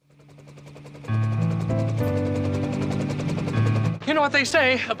know what they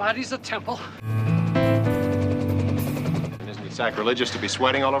say, a body's a temple. And isn't it sacrilegious to be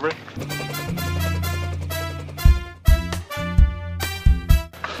sweating all over it?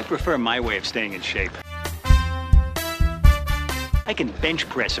 I prefer my way of staying in shape. I can bench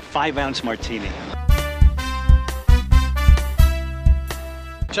press a 5-ounce martini.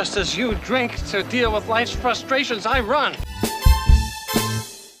 Just as you drink to deal with life's frustrations, I run.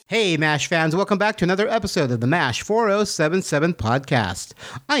 Hey, MASH fans, welcome back to another episode of the MASH 4077 podcast.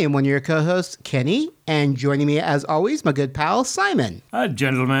 I am one of your co-hosts, Kenny, and joining me as always, my good pal, Simon.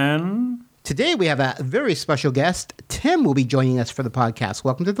 Gentlemen. Today we have a very special guest. Tim will be joining us for the podcast.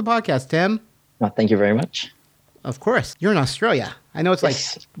 Welcome to the podcast, Tim. Well, thank you very much. Of course. You're in Australia. I know it's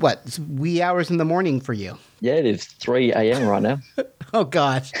it's wee hours in the morning for you. Yeah, it is 3 a.m. right now. Oh,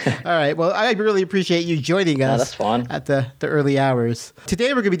 gosh. All right. Well, I really appreciate you joining us that's fine. at the early hours.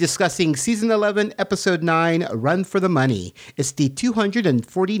 Today, we're going to be discussing Season 11, Episode 9, Run for the Money. It's the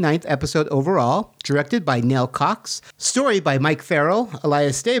 249th episode overall, directed by Nell Cox, story by Mike Farrell,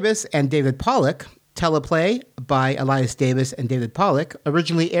 Elias Davis, and David Pollock, teleplay by Elias Davis and David Pollock,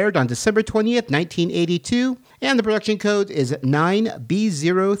 originally aired on December 20th, 1982, and the production code is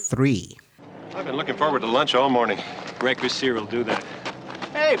 9B03. I've been looking forward to lunch all morning. Breakfast cereal, do that.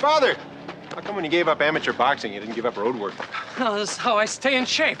 Hey, Father! How come when you gave up amateur boxing, you didn't give up road work? Well, this is how I stay in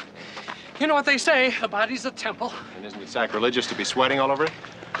shape. You know what they say, a body's a temple. And isn't it sacrilegious to be sweating all over it?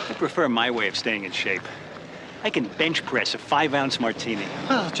 I prefer my way of staying in shape. I can bench press a 5-ounce martini.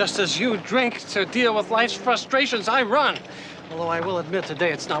 Well, just as you drink to deal with life's frustrations, I run. Although I will admit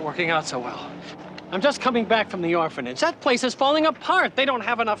today it's not working out so well. I'm just coming back from the orphanage. That place is falling apart. They don't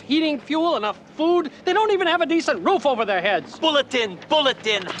have enough heating fuel, enough food. They don't even have a decent roof over their heads. Bulletin,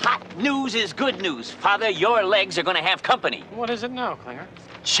 bulletin. Hot news is good news. Father, your legs are going to have company. What is it now, Klinger?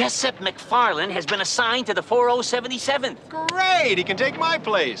 Jessup McFarland has been assigned to the 4077th. Great! He can take my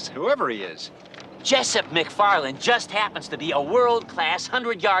place, whoever he is. Jessup McFarland just happens to be a world-class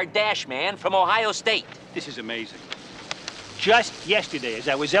 100-yard dash man from Ohio State. This is amazing. Just yesterday, as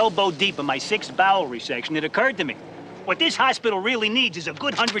I was elbow deep in my 6th bowel resection, it occurred to me, what this hospital really needs is a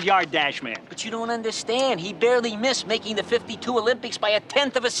good 100-yard dash man. But you don't understand. He barely missed making the 52 Olympics by a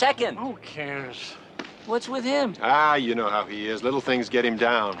 1/10 of a second. Who cares? What's with him? Ah, you know how he is. Little things get him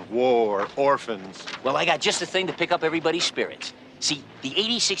down. War, orphans. Well, I got just the thing to pick up everybody's spirits. See, the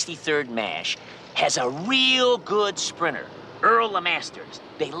 8063rd MASH has a real good sprinter, Earl Lamasters.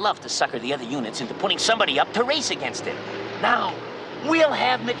 They love to sucker the other units into putting somebody up to race against him. Now, we'll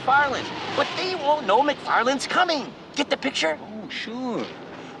have McFarland, but they won't know McFarland's coming. Get the picture? Oh, sure.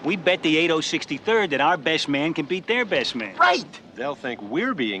 We bet the 8063rd that our best man can beat their best man. Right. They'll think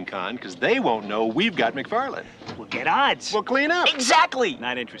we're being conned because they won't know we've got McFarland. We'll get odds. We'll clean up. Exactly.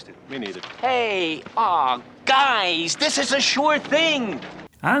 Not interested. Me neither. Hey, guys, this is a sure thing.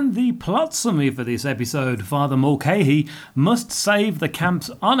 And the plot summary for this episode, Father Mulcahy must save the camp's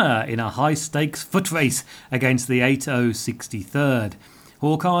honour in a high-stakes foot race against the 8063rd.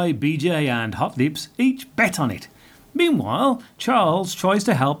 Hawkeye, BJ and Hot Lips each bet on it. Meanwhile, Charles tries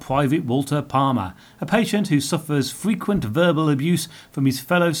to help Private Walter Palmer, a patient who suffers frequent verbal abuse from his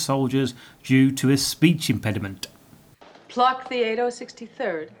fellow soldiers due to a speech impediment. Pluck the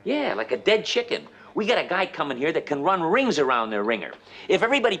 8063rd? Yeah, like a dead chicken. We got a guy coming here that can run rings around their ringer. If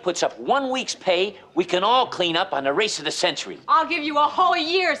everybody puts up 1 week's pay, we can all clean up on the race of the century. I'll give you a whole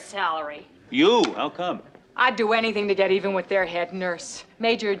year's salary. You? How come? I'd do anything to get even with their head nurse,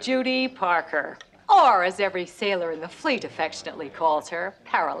 Major Judy Parker. Or, as every sailor in the fleet affectionately calls her,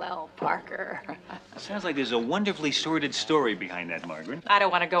 Parallel Parker. Sounds like there's a wonderfully sordid story behind that, Margaret. I don't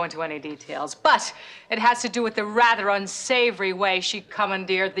want to go into any details, but it has to do with the rather unsavory way she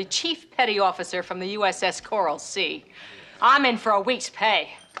commandeered the chief petty officer from the USS Coral Sea. I'm in for a week's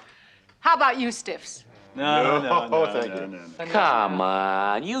pay. How about you, Stiffs? No, thank you. Come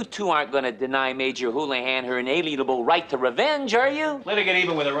on, you two aren't going to deny Major Houlihan her inalienable right to revenge, are you? Let her get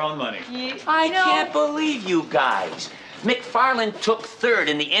even with her own money. I can't believe you guys. McFarland took 3rd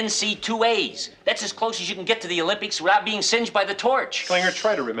in the NC2As. That's as close as you can get to the Olympics without being singed by the torch. Klinger,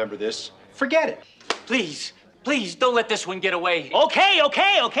 try to remember this. Forget it. Please, don't let this one get away. Okay.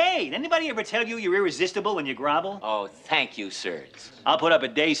 Did anybody ever tell you you're irresistible when you grovel? Oh, thank you, sirs. I'll put up a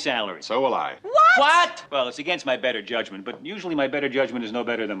day's salary. So will I. What? Well, it's against my better judgment, but usually my better judgment is no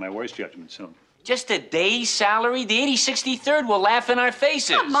better than my worst judgment, so... Just a day's salary? The 8063rd will laugh in our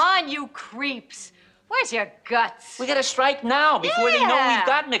faces. Come on, you creeps. Where's your guts? We gotta strike now before they know we've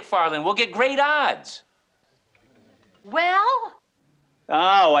got McFarland. We'll get great odds. Well?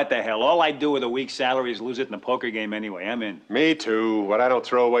 Oh, what the hell? All I do with a week's salary is lose it in a poker game anyway. I'm in. Me too. What I don't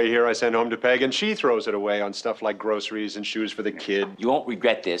throw away here, I send home to Peg, and she throws it away on stuff like groceries and shoes for the kid. You won't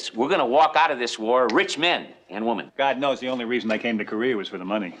regret this. We're gonna walk out of this war rich men and women. God knows the only reason I came to Korea was for the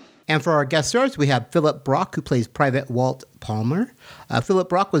money. And for our guest stars, we have Philip Brock, who plays Private Walt Palmer. Philip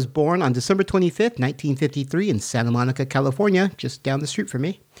Brock was born on December 25th, 1953 in Santa Monica, California, just down the street from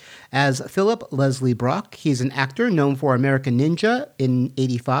me. As Philip Leslie Brock, he's an actor known for American Ninja in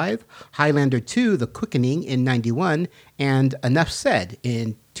 85, Highlander 2, The Quickening in 91, and Enough Said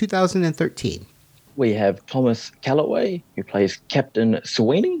in 2013. We have Thomas Calloway, who plays Captain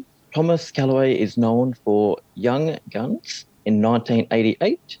Sweeney. Thomas Calloway is known for Young Guns in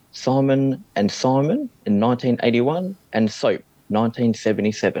 1988, Simon and Simon in 1981, and Soap,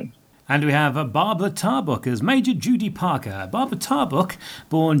 1977. And we have Barbara Tarbuck as Major Judy Parker. Barbara Tarbuck,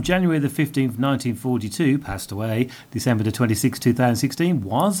 born January the 15th, 1942, passed away December the 26th, 2016,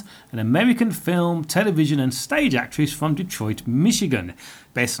 was an American film, television and stage actress from Detroit, Michigan.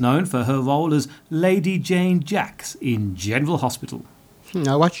 Best known for her role as Lady Jane Jacks in General Hospital.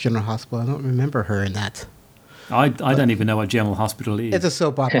 I watched General Hospital. I don't remember her in that. I don't even know what General Hospital is. It's a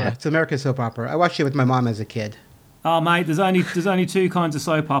soap opera. It's an American soap opera. I watched it with my mom as a kid. Oh, mate, there's only two kinds of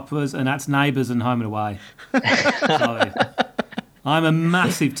soap operas, and that's Neighbours and Home and Away. Sorry. I'm a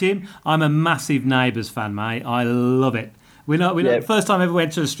massive Neighbours fan, mate. I love it. The first time I ever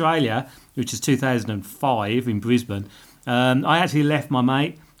went to Australia, which is 2005 in Brisbane, I actually left my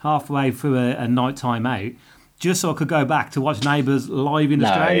mate halfway through a nighttime out just so I could go back to watch Neighbours live in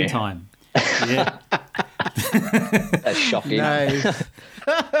Australian time. Yeah. That's shocking. Nice.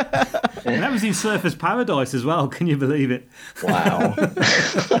 And that was in Surfers Paradise as well. Can you believe it? Wow.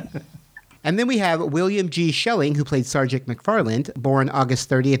 And then we have William G. Schelling, who played Sergeant McFarland, born August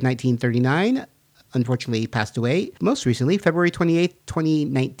 30th, 1939. Unfortunately, passed away. Most recently, February 28th,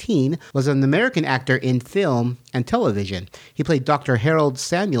 2019, was an American actor in film and television. He played Dr. Harold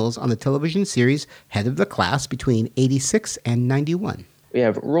Samuels on the television series Head of the Class between 86 and 91. We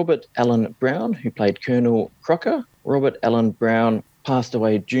have Robert Allen Brown, who played Colonel Crocker. Robert Allen Brown passed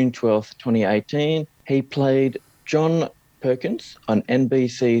away June 12th, 2018. He played John Perkins on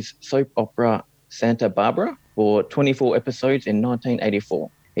NBC's soap opera Santa Barbara for 24 episodes in 1984.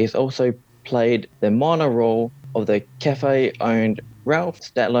 He's also played the minor role of the cafe-owned Ralph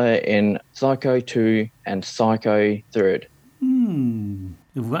Statler in Psycho 2 and Psycho 3rd.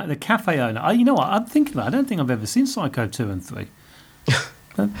 The cafe owner. You know what? I'm thinking about it. I don't think I've ever seen Psycho 2 and 3.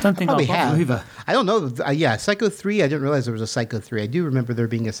 Don't think I have either. I don't know. Psycho 3, I didn't realize there was a Psycho 3. I do remember there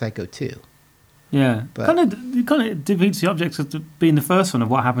being a Psycho 2. Yeah. But it kind of defeats the object of being the first one of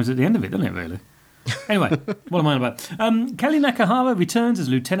what happens at the end of it, doesn't it, really? Anyway, what am I on about? Kelly Nakahara returns as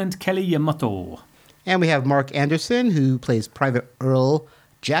Lieutenant Kelly Yamato. And we have Mark Anderson, who plays Private Earl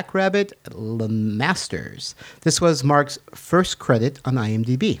Jackrabbit Lemasters. This was Mark's first credit on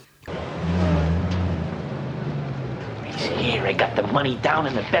IMDb. Here, I got the money down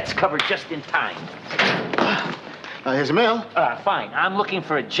and the bets covered just in time. Here's the mail. Fine. I'm looking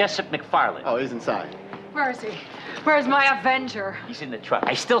for a Jessup McFarland. Oh, he's inside. Where is he? Where's my Avenger? He's in the truck.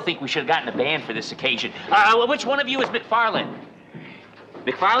 I still think we should have gotten a band for this occasion. Which one of you is McFarland?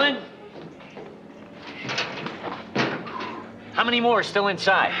 McFarland? How many more are still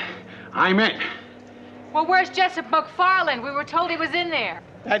inside? I'm it. Well, where's Jessup McFarland? We were told he was in there.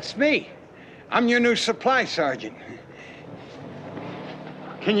 That's me. I'm your new supply sergeant.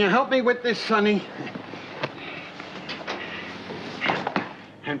 Can you help me with this, Sonny?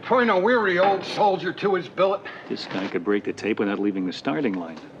 And point a weary old soldier to his billet. This guy could break the tape without leaving the starting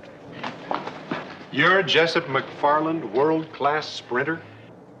line. You're Jessup McFarland, world-class sprinter?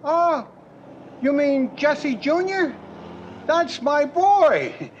 Oh, you mean Jesse Jr.? That's my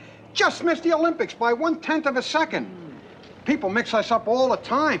boy. Just missed the Olympics by 1/10 of a second. People mix us up all the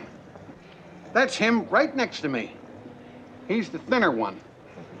time. That's him right next to me. He's the thinner one.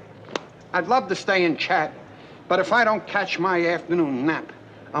 I'd love to stay and chat, but if I don't catch my afternoon nap,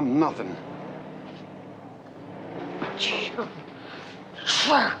 I'm nothing. Jerk.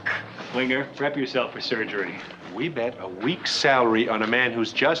 Winger, prep yourself for surgery. We bet a week's salary on a man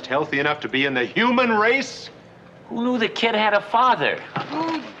who's just healthy enough to be in the human race? Who knew the kid had a father?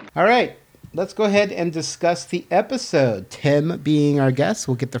 All right, let's go ahead and discuss the episode. Tim being our guest,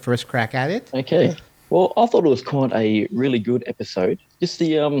 we'll get the first crack at it. Okay. Well, I thought it was quite a really good episode. Just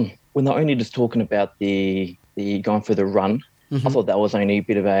the when they're only just talking about the going for the run. I thought that was only a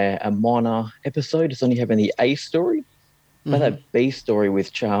bit of a minor episode. It's only having the A story. But that B story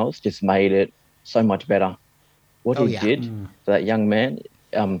with Charles just made it so much better. What he did for that young man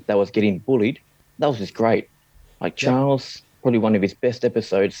that was getting bullied, that was just great. Like Charles probably one of his best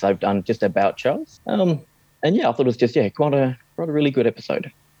episodes they've done just about Charles. And yeah, I thought it was just quite a really good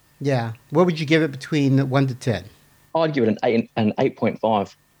episode. Yeah. What would you give it between 1 to 10? I'd give it an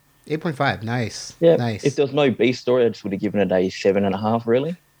 8.5. 8.5. Nice. Yeah. Nice. If there was no B story, I just would have given it a 7.5.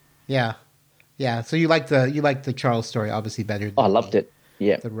 Really. Yeah. Yeah. So you like the Charles story obviously better. Than I loved it.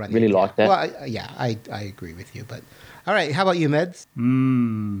 Yeah. The running. Really liked that. Well, I agree with you. But all right. How about you, Meds?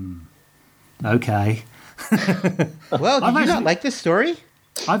 Okay. Well, did you not like this story?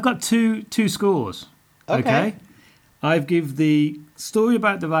 I've got two scores. Okay. I've give the story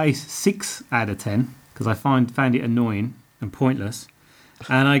about the race 6 out of 10 because I found it annoying and pointless,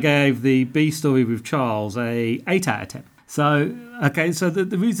 and I gave the B story with Charles a 8 out of 10. So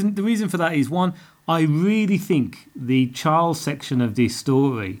the reason for that is, one, I really think the Charles section of this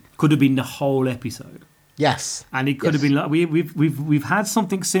story could have been the whole episode. Yes, and it could have been like we've had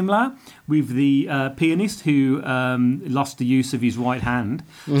something similar with the pianist who lost the use of his right hand,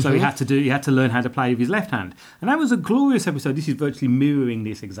 so he had to learn how to play with his left hand, and that was a glorious episode. This is virtually mirroring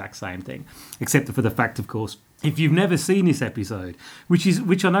this exact same thing, except for the fact, of course, if you've never seen this episode,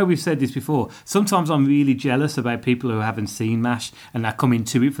 which I know we've said this before, sometimes I'm really jealous about people who haven't seen MASH and are coming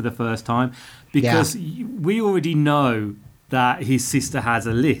to it for the first time, because we already know that his sister has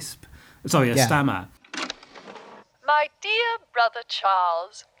a stammer. My dear brother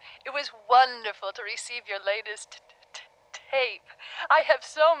Charles, it was wonderful to receive your latest tape. I have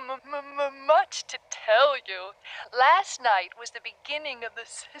so much to tell you. Last night was the beginning of the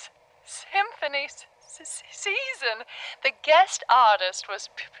symphony season. The guest artist was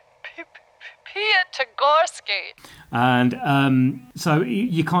Pia Tagorsky. And so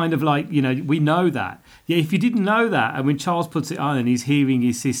you kind of like, we know that. Yeah, if you didn't know that, and when Charles puts it on and he's hearing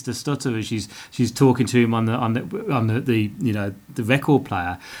his sister stutter as she's talking to him on the record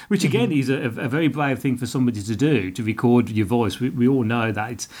player, which again is a very brave thing for somebody to do, to record your voice. We all know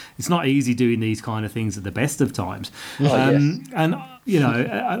that it's not easy doing these kind of things at the best of times. And I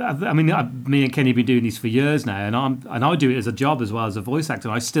mean, me and Kenny have been doing this for years now, and I do it as a job as well as a voice actor.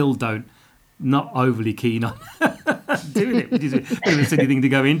 I still not overly keen on doing it, which is a bit of a silly thing to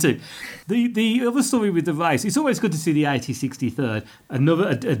go into. The other story with the race, it's always good to see the 8063rd,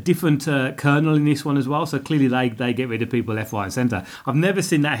 a different colonel in this one as well, so clearly they get rid of people left, right and centre. I've never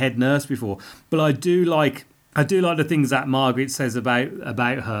seen that head nurse before, but I do like the things that Margaret says about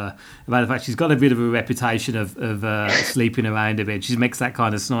her, about the fact she's got a bit of a reputation of sleeping around a bit. She makes that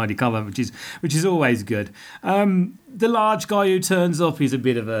kind of snidey comment, which is always good. The large guy who turns up is a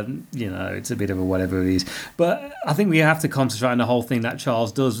bit of a, it's a bit of a whatever it is. But I think we have to concentrate on the whole thing that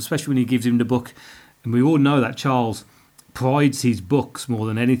Charles does, especially when he gives him the book. And we all know that Charles prides his books more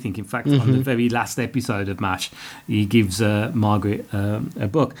than anything. In fact, on the very last episode of MASH, he gives Margaret a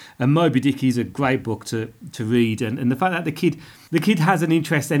book. And Moby Dick is a great book to read. And the fact that the kid has an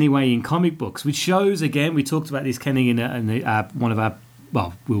interest anyway in comic books, which shows, again, we talked about this, Kenny, in one of our,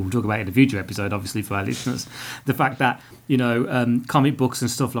 well, we'll talk about it in a future episode, obviously, for our listeners, the fact that, comic books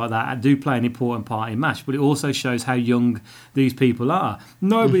and stuff like that do play an important part in MASH, but it also shows how young these people are.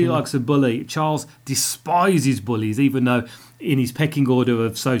 Nobody likes a bully. Charles despises bullies, even though in his pecking order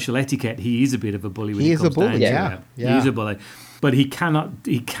of social etiquette, he is a bit of a bully when he comes down to it. He is a bully. But he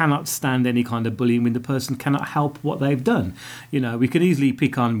cannot stand any kind of bullying when the person cannot help what they've done. We could easily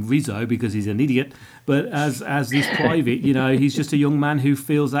pick on Rizzo because he's an idiot, but as this private, he's just a young man who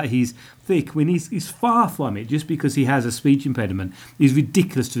feels that he's thick when he's far from it. Just because he has a speech impediment is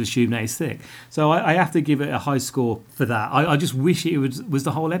ridiculous to assume that he's thick. So I have to give it a high score for that. I just wish it was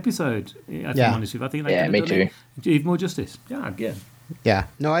the whole episode. To be honest with you. I think they could have done it even more justice. Yeah. Yeah,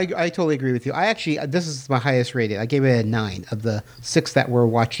 no, I totally agree with you. This is my highest rated. I gave it a 9 of the 6 that were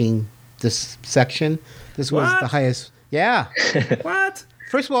watching this section. This was the highest. Yeah. What?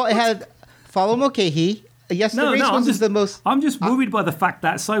 First of all, it had Follow Mulcahy. Yes, the race was the most. I'm just worried by the fact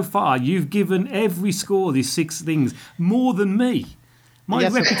that so far you've given every score, these 6 things, more than me. My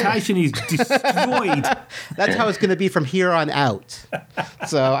reputation is destroyed. That's how it's going to be from here on out.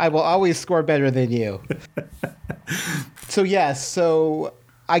 So I will always score better than you. So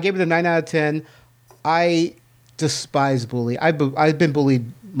I gave it a 9 out of 10. I despise bullying. I've been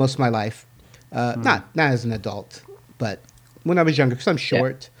bullied most of my life. Not as an adult, but when I was younger, because I'm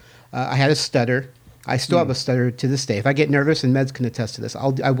short. I had a stutter. I still have a stutter to this day. If I get nervous, and Meds can attest to this,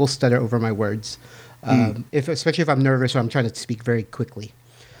 I will stutter over my words. Especially if I'm nervous or I'm trying to speak very quickly.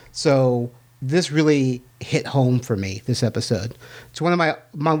 So this really hit home for me, this episode. It's one of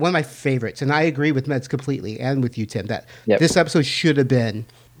my favorites, and I agree with Meds completely, and with you, Tim, that this episode should have been,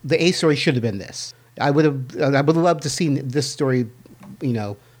 the A story should have been this. I would have loved to see this story,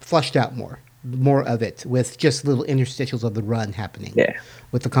 flushed out more. more of it with just little interstitials of the run happening. Yeah.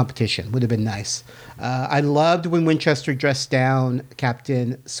 With the competition would have been nice. I loved when Winchester dressed down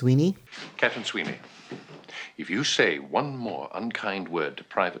Captain Sweeney. Captain Sweeney, if you say one more unkind word to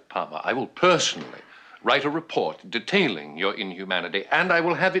Private Palmer, I will personally write a report detailing your inhumanity, and I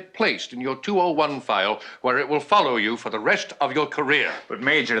will have it placed in your 201 file where it will follow you for the rest of your career. But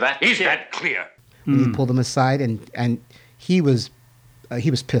Major, Is that clear? And he pulled him aside, and he was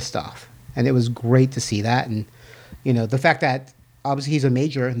pissed off, and it was great to see that. And you know, the fact that obviously he's a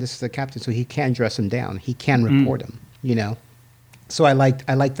major and this is the captain, so he can dress him down, he can report him. You know, so I liked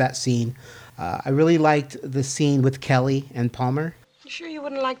that scene. I really liked the scene with Kelly and Palmer. You sure you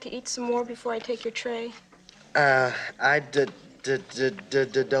wouldn't like to eat some more before I take your tray? I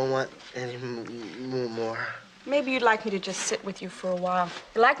don't want any more. Maybe you'd like me to just sit with you for a while.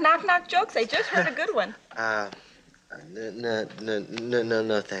 You like knock-knock jokes? I just heard a good one.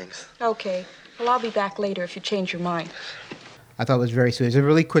 No, thanks. Okay. Well, I'll be back later if you change your mind. I thought it was very sweet. It was a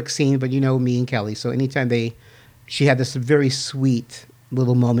really quick scene, but you know me and Kelly, so anytime she had this very sweet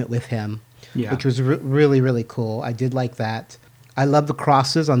little moment with him, which was really, really cool. I did like that. I love the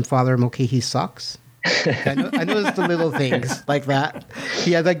crosses on Father Mulcahy's socks. I noticed the little things like that.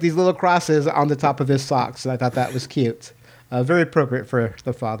 He had like these little crosses on the top of his socks, and I thought that was cute. Very appropriate for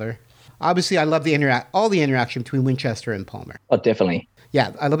the father. Obviously, I love all the interaction between Winchester and Palmer. Oh, definitely.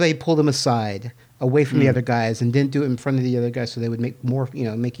 Yeah, I love that he pulled him aside, away from the other guys, and didn't do it in front of the other guys, so they would make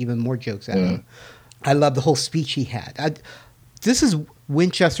even more jokes at him. I love the whole speech he had. This is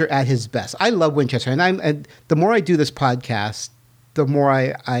Winchester at his best. I love Winchester, and the more I do this podcast, the more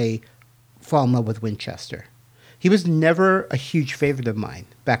I fall in love with Winchester. He was never a huge favorite of mine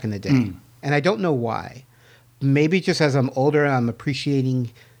back in the day, and I don't know why. Maybe just as I'm older, I'm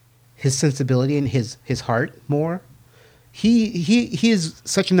appreciating his sensibility and his heart more. He is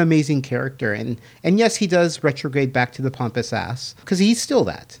such an amazing character, and yes, he does retrograde back to the pompous ass because he's still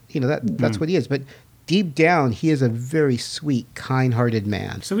that. You know that's what he is, but deep down, he is a very sweet, kind-hearted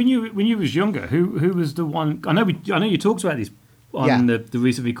man. So when you was younger, who was the one? I know you talked about this on the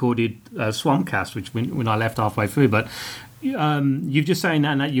recently recorded Swampcast, which when I left halfway through, but you've just saying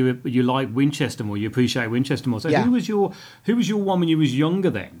that you like Winchester more, you appreciate Winchester more. So who was your one when you was younger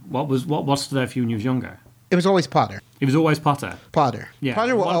then? What stood out for you when you was younger? It was always Potter. It was always Potter. Potter. Yeah.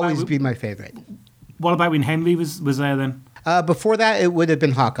 Potter will always be my favorite. What about when Henry was there then? Before that, it would have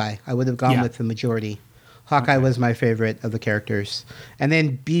been Hawkeye. I would have gone with the majority. Hawkeye was my favorite of the characters. And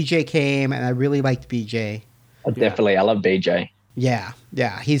then BJ came, and I really liked BJ. Oh, definitely. I love BJ. Yeah.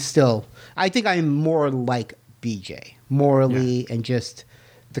 He's still... I think I'm more like BJ, morally, and just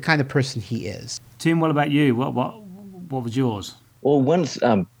the kind of person he is. Tim, what about you? What was yours? Well, once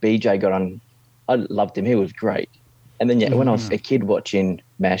BJ got on, I loved him. He was great. And then, when I was a kid watching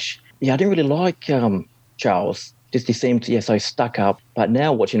MASH, I didn't really like Charles. Just he seemed so stuck up. But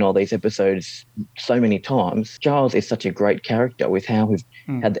now watching all these episodes so many times, Charles is such a great character with how we've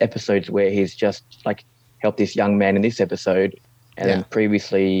had the episodes where he's just like helped this young man in this episode and then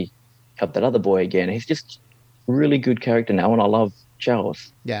previously helped that other boy again. He's just a really good character now, and I love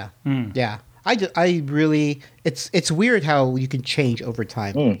Charles. Yeah. I really, it's weird how you can change over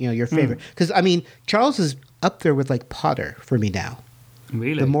time, your favorite. Because, I mean, Charles is up there with like Potter for me now.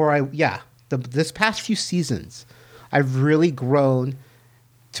 Really? The more this past few seasons, I've really grown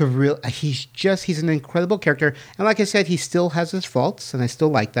to he's an incredible character. And like I said, he still has his faults, and I still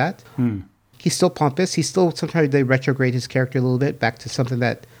like that. He's still pompous. Sometimes they retrograde his character a little bit back to something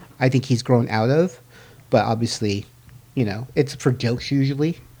that I think he's grown out of. But obviously, it's for jokes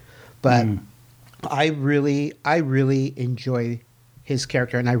usually. But I really enjoy his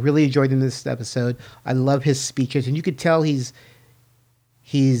character, and I really enjoyed him in this episode. I love his speeches, and you could tell he's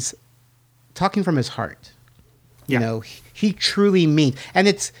talking from his heart. He truly means,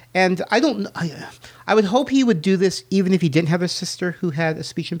 and I would hope he would do this even if he didn't have a sister who had a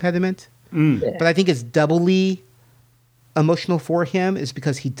speech impediment. But I think it's doubly emotional for him is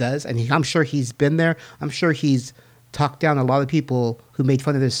because he does, and I'm sure he's been there. I'm sure he's talked down a lot of people who made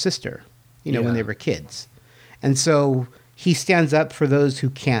fun of his sister, when they were kids. And so he stands up for those who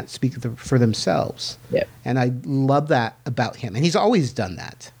can't speak for themselves. Yeah. And I love that about him. And he's always done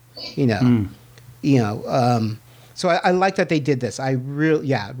that, So I like that they did this. I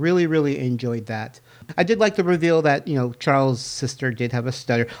really enjoyed that. I did like the reveal that, Charles' sister did have a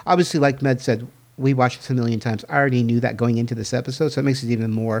stutter. Obviously, like Med said, we watched this a million times. I already knew that going into this episode, so it makes it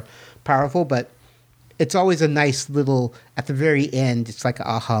even more powerful. But it's always a nice little, at the very end, it's like an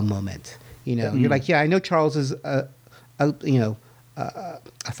aha moment. You're like, I know Charles is a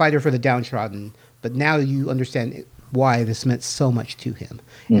fighter for the downtrodden, but now you understand why this meant so much to him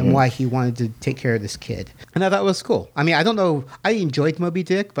and why he wanted to take care of this kid. And I thought it was cool. I mean, I don't know. I enjoyed Moby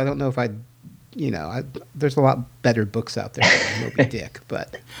Dick, but I don't know if there's a lot better books out there than Moby Dick.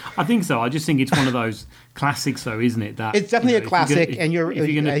 But I think so. I just think it's one of those classics, though, isn't it? That it's definitely a classic. If you're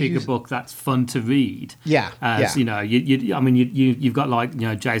going to pick a book that's fun to read, you've got like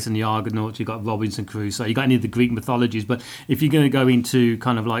Jason the Argonauts, you've got Robinson Crusoe, you got any of the Greek mythologies. But if you're going to go into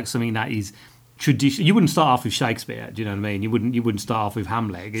kind of like something that is tradition, you wouldn't start off with Shakespeare. Do you know what I mean? You wouldn't start off with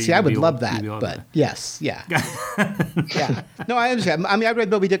Hamlet. See, I would love that, but yes, yeah. Yeah. No, I understand. I mean, I read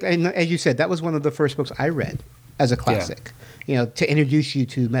Moby Dick, and as you said, that was one of the first books I read as a classic. To introduce you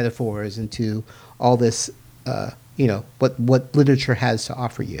to metaphors and to all this, what literature has to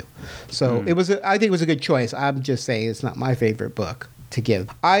offer you. So I think it was a good choice. I'm just saying it's not my favorite book to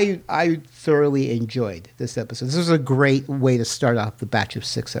give. I thoroughly enjoyed this episode. This was a great way to start off the batch of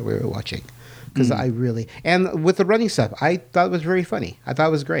 6 that we were watching. Because and with the running stuff, I thought it was very funny. I thought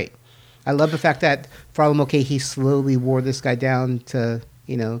it was great. I love the fact that Father Mulcahy slowly wore this guy down to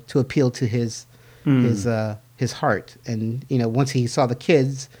appeal to his heart. And, once he saw the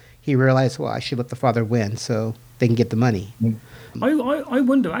kids, he realized, well, I should let the father win so they can get the money. I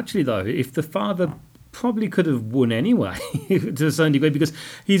wonder, actually, though, if the father probably could have won anyway to a certain degree, because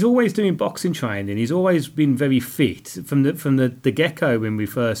he's always doing boxing training. He's always been very fit from the get-go when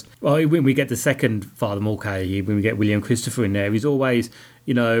we get the second Father Mulcahy, when we get William Christopher in there. He's always,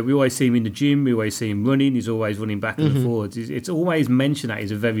 we always see him in the gym, we always see him running, he's always running back and forwards. It's always mentioned that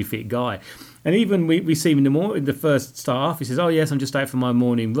he's a very fit guy. And even we see him in the first start off, he says, oh yes, I'm just out for my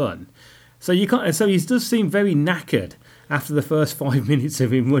morning run. So he does seem very knackered after the first 5 minutes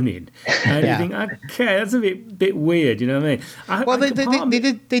of him running. And you think, okay, that's a bit weird, you know what I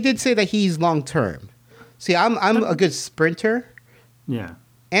mean? They did say that he's long-term. See, I'm a good sprinter. Yeah.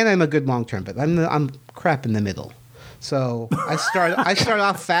 And I'm a good long-term, but I'm crap in the middle. So I start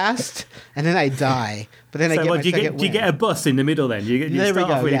off fast, and then I die. But then I get my second win. Do you get a bus in the middle then? You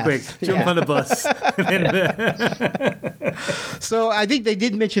start off really quick, jump on a bus. So I think they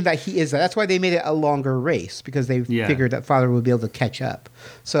did mention that he is that. That's why they made it a longer race, because they figured that Father would be able to catch up.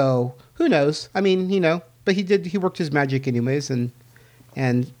 So who knows? I mean, but he worked his magic anyways and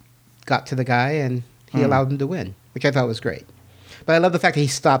got to the guy, and he allowed him to win, which I thought was great. But I love the fact that he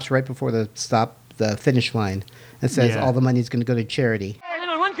stops right before the finish line and says all the money is going to go to charity. And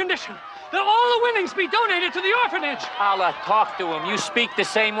on one condition, that all the winnings be donated to the orphanage. I'll talk to him. You speak the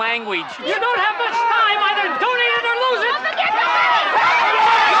same language. You don't have much time. Either donate it or lose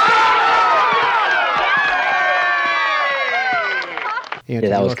it.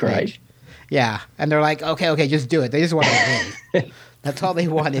 That was great. Yeah, and they're like, okay, just do it. They just want to win. That's all they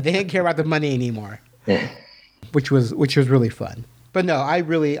wanted. They didn't care about the money anymore. Yeah. Which was really fun. But no, I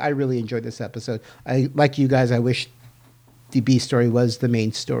really enjoyed this episode. Like you guys, I wish the B story was the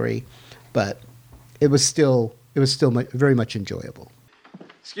main story, but it was still very much enjoyable.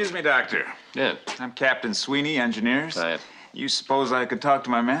 Excuse me, Doctor. Yes. I'm Captain Sweeney, Engineers. Hi. You suppose I could talk to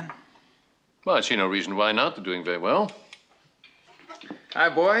my men? Well, I see no reason why not. They're doing very well. Hi,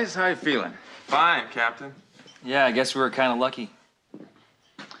 boys. How you feeling? Fine, Captain. Yeah, I guess we were kind of lucky.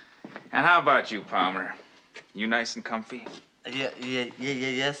 And how about you, Palmer? You nice and comfy?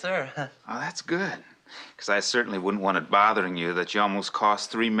 Yes, sir. Oh, that's good. Because I certainly wouldn't want it bothering you that you almost cost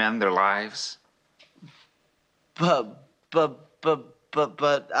 3 men their lives. But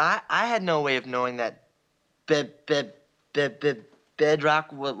I had no way of knowing that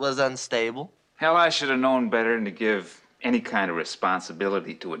bedrock was unstable. Hell, I should have known better than to give any kind of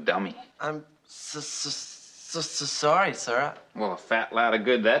responsibility to a dummy. I'm so sorry, sir. Well, a fat lot of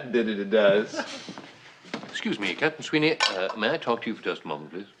good that did it does. Excuse me, Captain Sweeney. May I talk to you for just a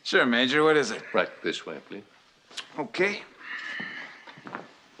moment, please? Sure, Major. What is it? Right this way, please. Okay.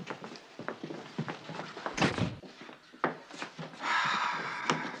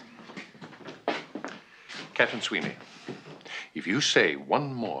 Captain Sweeney, if you say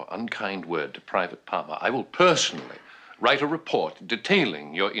one more unkind word to Private Palmer, I will personally write a report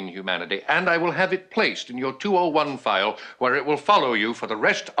detailing your inhumanity, and I will have it placed in your 201 file where it will follow you for the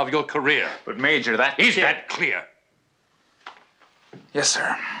rest of your career. But, Major, that... Is that clear? Yes,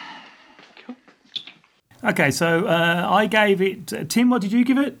 sir. Okay, so I gave it... Tim, what did you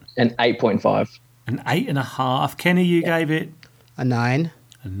give it? An 8.5. An 8.5. Kenny, you gave it? A 9.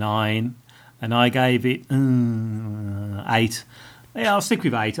 A 9. And I gave it 8. Yeah, I'll stick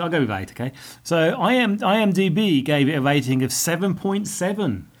with 8. I'll go with 8, okay? So IMDb gave it a rating of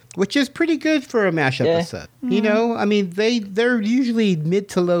 7.7. Which is pretty good for a MASH episode. Mm-hmm. I mean, they're usually mid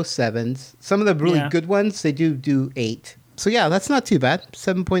to low 7s. Some of the really good ones, they do 8. So yeah, that's not too bad.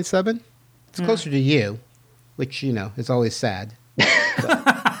 7.7. It's closer to you which, is always sad.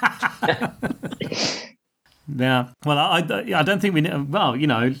 Yeah. Well, I don't think we. Well,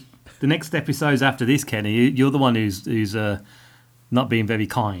 the next episodes after this, Kenny, you're the one who's not being very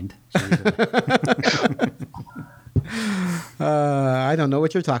kind. I don't know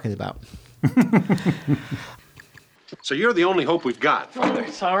what you're talking about. So you're the only hope we've got, Father.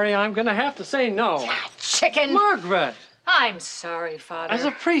 Sorry, I'm gonna have to say no. Chicken! Margaret! I'm sorry, Father. As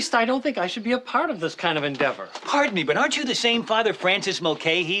a priest, I don't think I should be a part of this kind of endeavor. Pardon me, but aren't you the same Father Francis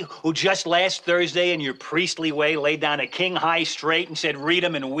Mulcahy who just last Thursday in your priestly way laid down a king high straight and said, read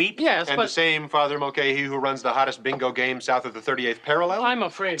 'em and weep? Yes, And the same Father Mulcahy who runs the hottest bingo game south of the 38th parallel? I'm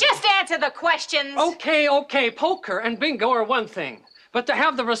afraid... Just answer the questions. Okay. Poker and bingo are one thing. But to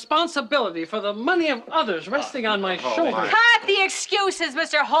have the responsibility for the money of others resting on my shoulders... Cut the excuses,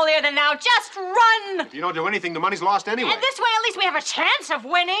 Mr. Holier Than Thou. Just run! If you don't do anything, the money's lost anyway. And this way, at least we have a chance of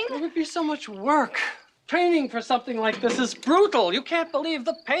winning. It would be so much work. Training for something like this is brutal. You can't believe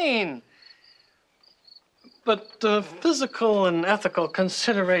the pain. But physical and ethical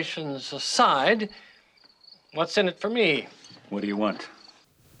considerations aside, what's in it for me? What do you want?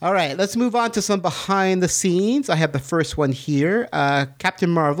 All right, let's move on to some behind the scenes. I have the first one here.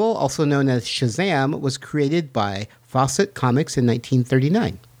 Captain Marvel, also known as Shazam, was created by Fawcett Comics in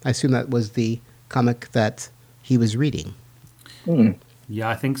 1939. I assume that was the comic that he was reading. Yeah,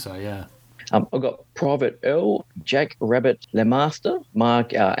 I think so, yeah. I've got Private Earl, Jack Rabbit Lemaster,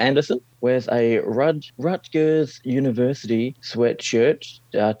 Mark Anderson, wears a Rutgers University sweatshirt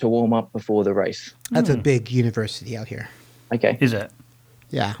to warm up before the race. That's a big university out here. Okay. Is it?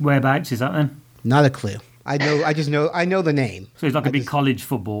 Yeah. Whereabouts is that then? Not a clue. I know the name. So it's like a big college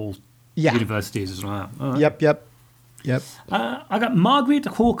football university as well. All right. Yep. I got Margaret,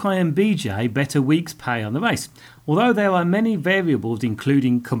 Hawkeye and BJ better week's pay on the race. Although there are many variables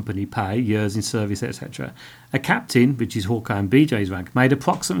including company pay, years in service, etc., a captain, which is Hawkeye and BJ's rank, made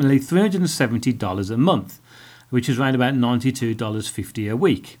approximately $370 a month, which is around about $92.50 a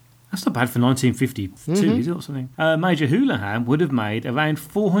week. That's not bad for 1952, is it, or something? Major Houlihan would have made around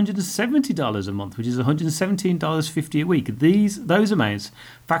 $470 a month, which is $117.50 a week. Those amounts,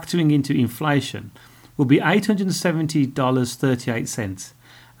 factoring into inflation, will be $870.38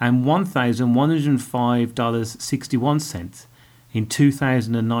 and $1,105.61 in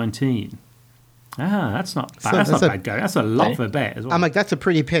 2019. That's not bad. That's not bad going. That's a lot for a bet as well. I'm like, that's a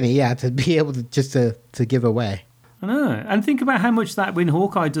pretty penny, to be able to just to give away. I know. And think about how much that when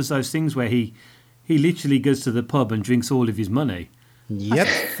Hawkeye does those things where he literally goes to the pub and drinks all of his money. Yep.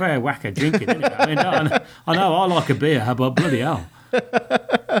 That's a fair whack of drinking, isn't it? I mean, I know I like a beer, but bloody hell.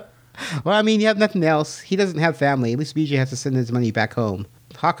 Well, I mean, you have nothing else. He doesn't have family. At least BJ has to send his money back home.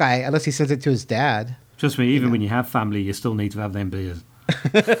 Hawkeye, unless he sends it to his dad. Trust me, even when you have family, you still need to have them beers.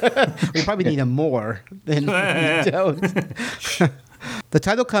 We probably need them more than we don't. The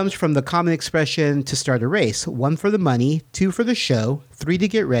title comes from the common expression to start a race. 1 for the money, 2 for the show, 3 to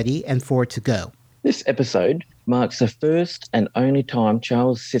get ready, and 4 to go. This episode marks the first and only time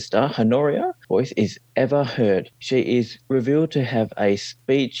Charles' sister, Honoria, voice is ever heard. She is revealed to have a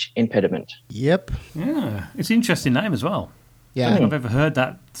speech impediment. Yep. Yeah, it's an interesting name as well. Yeah. I don't think I've ever heard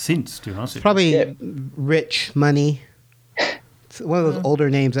that since, to be honest. Probably Rich Money. It's one of those older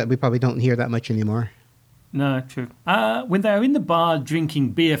names that we probably don't hear that much anymore. No, true. When they are in the bar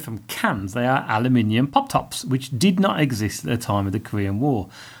drinking beer from cans, they are aluminium pop-tops, which did not exist at the time of the Korean War.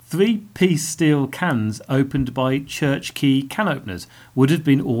 3-piece steel cans opened by church key can openers would have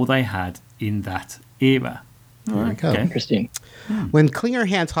been all they had in that era. There we go. Okay. Interesting. When Klinger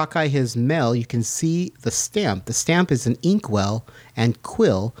hands Hawkeye his mail, you can see the stamp. The stamp is an inkwell and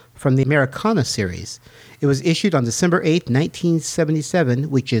quill from the Americana series. It was issued on December 8, 1977,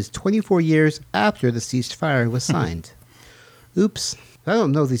 which is 24 years after the ceasefire was signed. Oops. I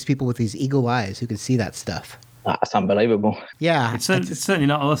don't know these people with these eagle eyes who can see that stuff. That's unbelievable. Yeah. It's certainly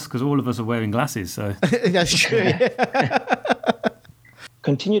not us, because all of us are wearing glasses, so... That's true.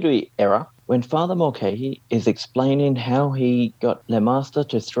 Continuity error. When Father Mulcahy is explaining how he got Lemaster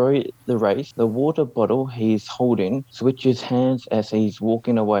to throw the race, the water bottle he's holding switches hands as he's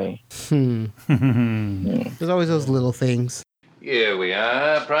walking away. There's always those little things. Here we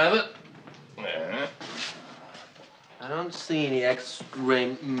are, Private. I don't see any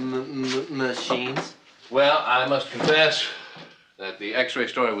X-ray machines. Well, I must confess that the X-ray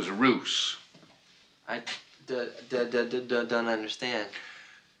story was a ruse. I don't understand.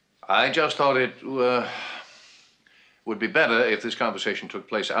 I just thought it would be better if this conversation took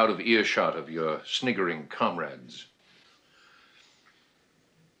place out of earshot of your sniggering comrades.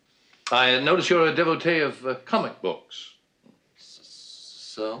 I notice you're a devotee of comic books.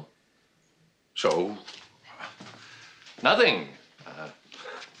 So? So, Nothing.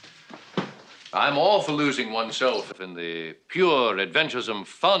 I'm all for losing oneself in the pure adventuresome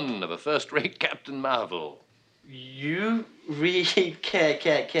fun of a first-rate Captain Marvel. You read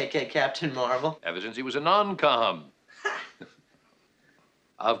Captain Marvel? Ever since he was a non-com.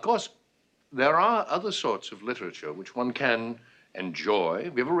 Of course, there are other sorts of literature which one can enjoy.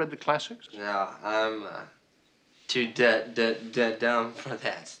 Have you ever read the classics? No, I'm too dumb for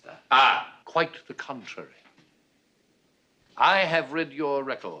that stuff. Ah, quite the contrary. I have read your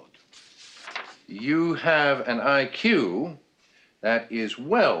record. You have an IQ that is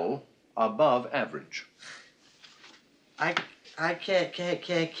well above average. I can't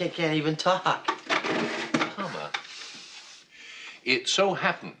even talk. Palmer, it so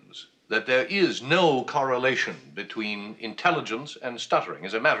happens that there is no correlation between intelligence and stuttering.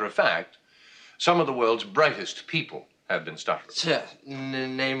 As a matter of fact, some of the world's brightest people have been stutterers.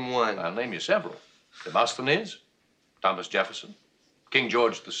 Name one. I'll name you several. Demosthenes, Thomas Jefferson, King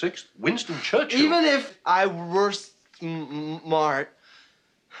George VI, Winston Churchill. Even if I were smart,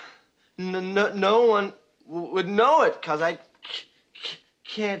 no one would know it because I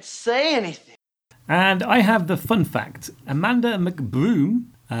can't say anything. And I have the fun fact. Amanda McBroom,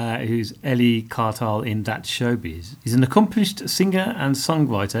 who's Ellie Cartall in That Showbiz, is an accomplished singer and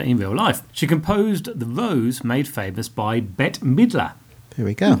songwriter in real life. She composed The Rose, made famous by Bette Midler. There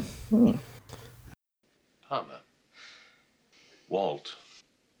we go. Palmer, Walt,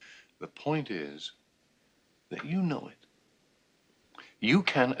 the point is that you know it. You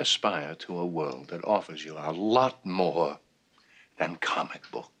can aspire to a world that offers you a lot more than comic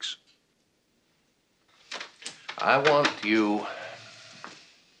books. I want you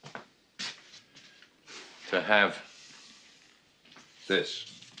to have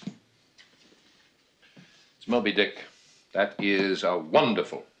this. It's Moby Dick. That is a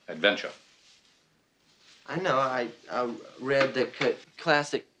wonderful adventure. I know. I read the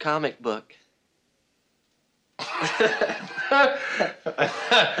classic comic book.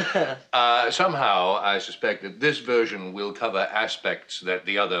 Somehow, I suspect that this version will cover aspects that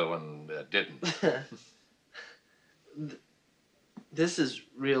the other one didn't. This is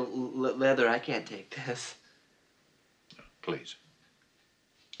real leather. I can't take this. Please.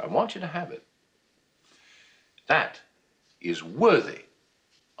 I want you to have it. That is worthy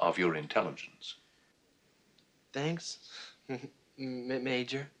of your intelligence. Thanks,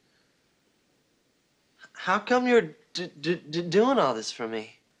 Major. How come you're doing all this for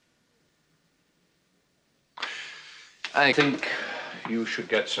me? I think you should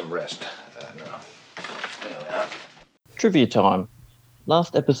get some rest now. Trivia time.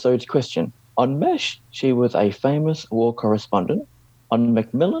 Last episode's question. On MASH, she was a famous war correspondent. On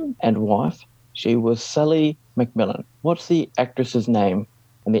Macmillan and Wife, she was Sally Macmillan. What's the actress's name?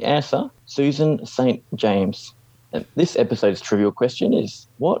 And the answer, Susan St. James. And this episode's trivial question is,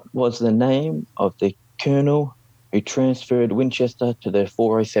 what was the name of the colonel who transferred Winchester to the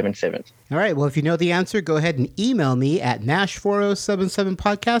 4077? All right. Well, if you know the answer, go ahead and email me at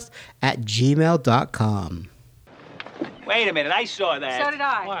mash4077podcast@gmail.com. Wait a minute, I saw that. So did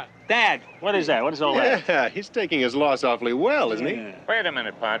I. What? Dad, what is that? What is all that? Yeah, he's taking his loss awfully well, isn't he? Wait a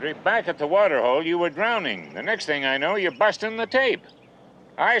minute, Padre. Back at the waterhole, you were drowning. The next thing I know, you're busting the tape.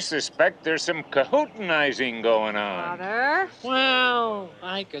 I suspect there's some cahootinizing going on. Father? Well,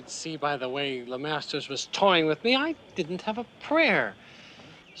 I could see by the way Lemasters was toying with me, I didn't have a prayer.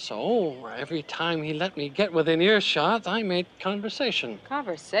 So every time he let me get within earshot, I made conversation.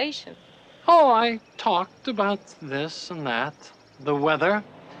 Conversation? Oh, I talked about this and that, the weather,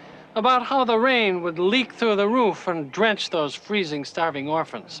 about how the rain would leak through the roof and drench those freezing, starving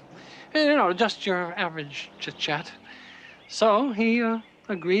orphans. You know, just your average chit-chat. So he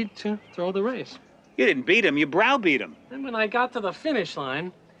agreed to throw the race. You didn't beat him, you browbeat him. And when I got to the finish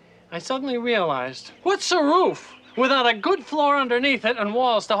line, I suddenly realized, what's a roof without a good floor underneath it and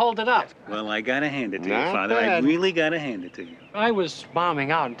walls to hold it up? Well, I gotta hand it to Not you, Father. bad. I really gotta hand it to you. I was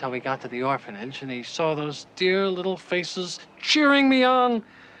bombing out until we got to the orphanage, and he saw those dear little faces cheering me on.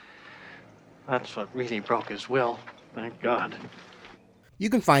 That's what really broke his will, thank God. You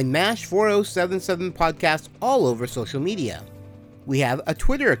can find MASH 4077 Podcast all over social media. We have a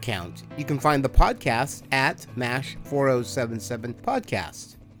Twitter account. You can find the podcast at MASH 4077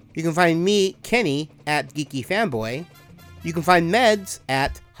 Podcast. You can find me, Kenny, at Geeky Fanboy. You can find Meds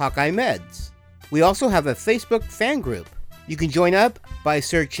at Hawkeye Meds. We also have a Facebook fan group. You can join up by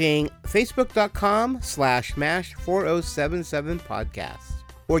searching facebook.com/MASH 4077 Podcast.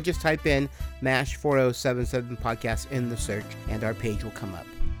 Or just type in MASH 4077 Podcast in the search and our page will come up.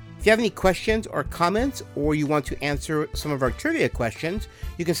 If you have any questions or comments, or you want to answer some of our trivia questions,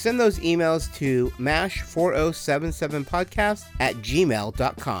 you can send those emails to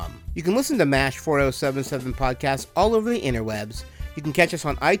mash4077podcast@gmail.com. You can listen to MASH 4077 Podcast all over the interwebs. You can catch us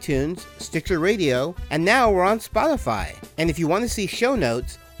on iTunes, Stitcher Radio, and now we're on Spotify. And if you want to see show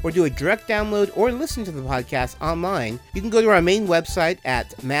notes, or do a direct download or listen to the podcast online, you can go to our main website at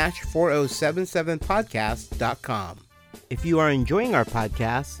mash4077podcast.com. If you are enjoying our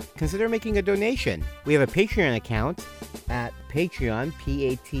podcast, consider making a donation. We have a Patreon account at Patreon,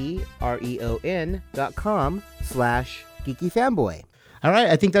 patreon.com/geekyfanboy. All right,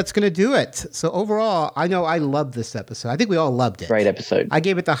 I think that's going to do it. So overall, I know I loved this episode. I think we all loved it. Great episode. I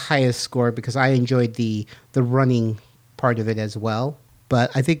gave it the highest score because I enjoyed the running part of it as well.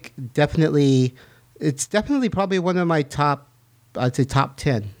 But I think it's definitely probably one of my top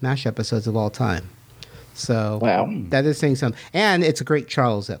 10 MASH episodes of all time. So wow, that is saying something. And it's a great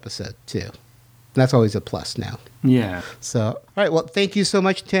Charles episode too. That's always a plus now. Yeah. So, all right. Well, thank you so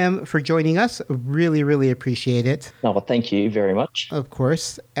much, Tim, for joining us. Really, really appreciate it. No, well, thank you very much. Of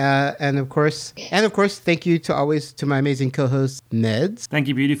course. And of course, thank you to my amazing co-host, Neds. Thank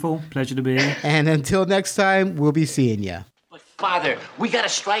you, beautiful. Pleasure to be here. And until next time, we'll be seeing you. Father, we gotta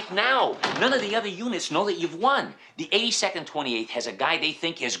strike now. None of the other units know that you've won. The 82nd 28th has a guy they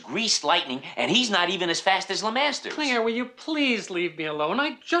think is greased lightning, and he's not even as fast as LeMasters. Klinger, will you please leave me alone?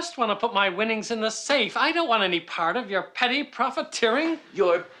 I just want to put my winnings in the safe. I don't want any part of your petty profiteering.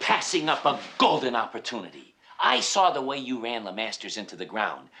 You're passing up a golden opportunity. I saw the way you ran LeMasters into the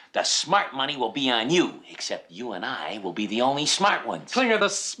ground. The smart money will be on you, except you and I will be the only smart ones. Klinger, the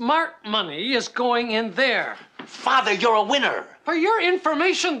smart money is going in there. Father, you're a winner. For your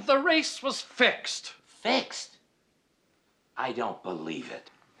information, the race was fixed. Fixed? I don't believe it.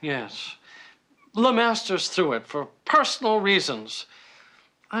 Yes. LeMasters threw it for personal reasons.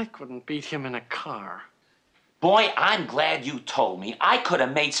 I couldn't beat him in a car. Boy, I'm glad you told me. I could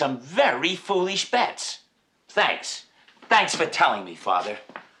have made some very foolish bets. Thanks. Thanks for telling me, Father.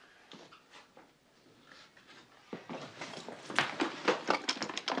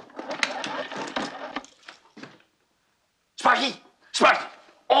 Sparky! Sparky!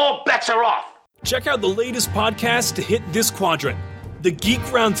 All bets are off! Check out the latest podcast to hit this quadrant, the Geek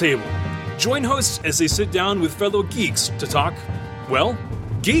Roundtable. Join hosts as they sit down with fellow geeks to talk, well,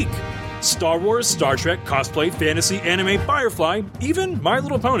 geek. Star Wars, Star Trek, cosplay, fantasy, anime, Firefly, even My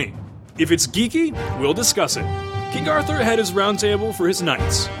Little Pony. If it's geeky, we'll discuss it. King Arthur had his roundtable for his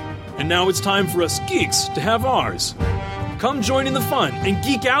knights. And now it's time for us geeks to have ours. Come join in the fun and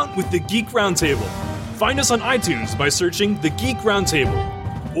geek out with the Geek Roundtable. Find us on iTunes by searching The Geek Roundtable.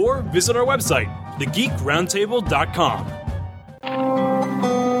 Or visit our website, thegeekroundtable.com.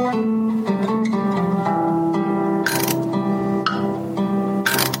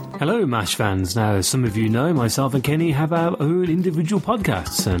 Hello, MASH fans. Now, as some of you know, myself and Kenny have our own individual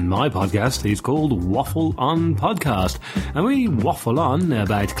podcasts, and my podcast is called Waffle On Podcast, and we waffle on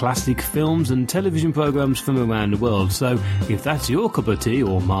about classic films and television programs from around the world. So, if that's your cup of tea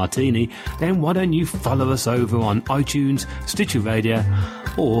or martini, then why don't you follow us over on iTunes, Stitcher Radio,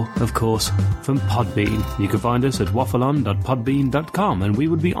 or, of course, from Podbean. You can find us at waffleon.podbean.com, and we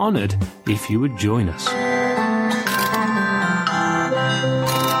would be honoured if you would join us.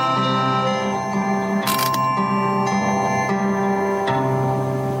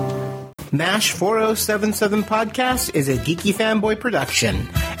 MASH 4077 Podcast is a Geeky Fanboy production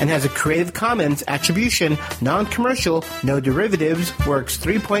and has a Creative Commons Attribution, Non-Commercial, No Derivatives, Works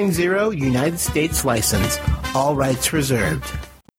 3.0 United States license. All rights reserved.